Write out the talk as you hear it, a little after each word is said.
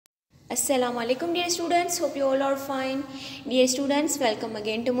Assalamu alaikum dear students, hope you all are fine. Dear students, welcome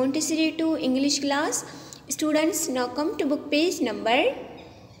again to Montessori 2 English class. Students, now come to book page number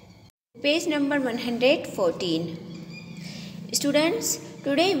 114. Students,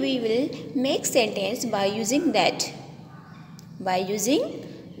 today we will make sentence by using that.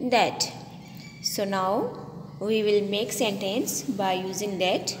 So now we will make sentence by using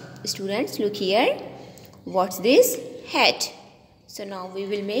that. Students, look here. What's this? Hat. So now we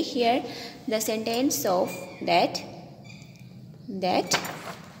will make here the sentence of that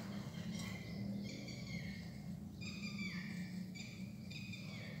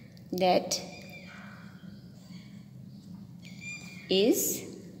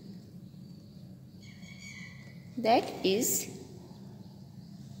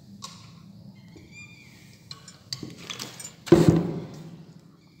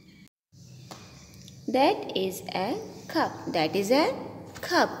is a cup. That is a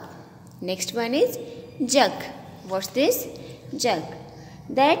cup. Next one is jug. What's this? Jug.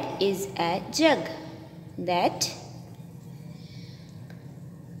 That is a jug. That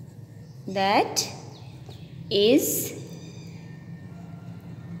is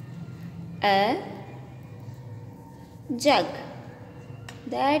a jug.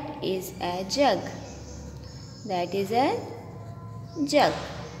 That is a jug. That is a jug.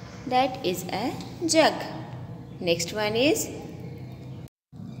 That is a jug. Next one is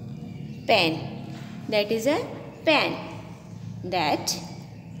pen. That is a pen. That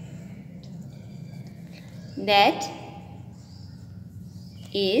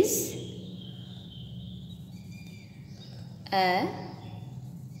is a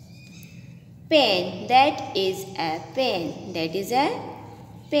pen. That is a pen. That is a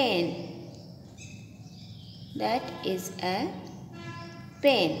pen. That is a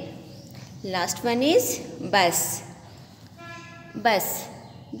pen. Last one is bus. Bus.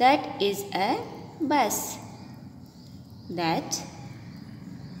 That is a bus. That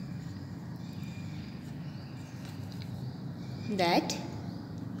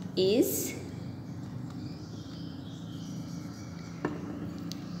is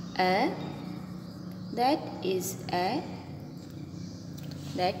a bus.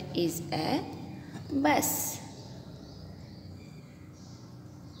 That is a bus.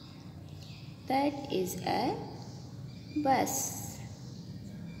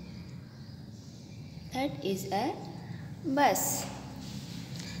 That is a bus.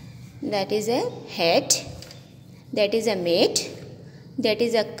 That is a hat. That is a mat. That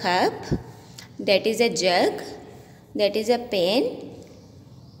is a cup. That is a jug. That is a pen.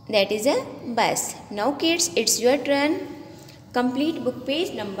 That is a bus. Now kids, it's your turn. Complete book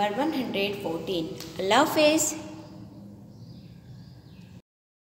page number 114. Allah Hafiz.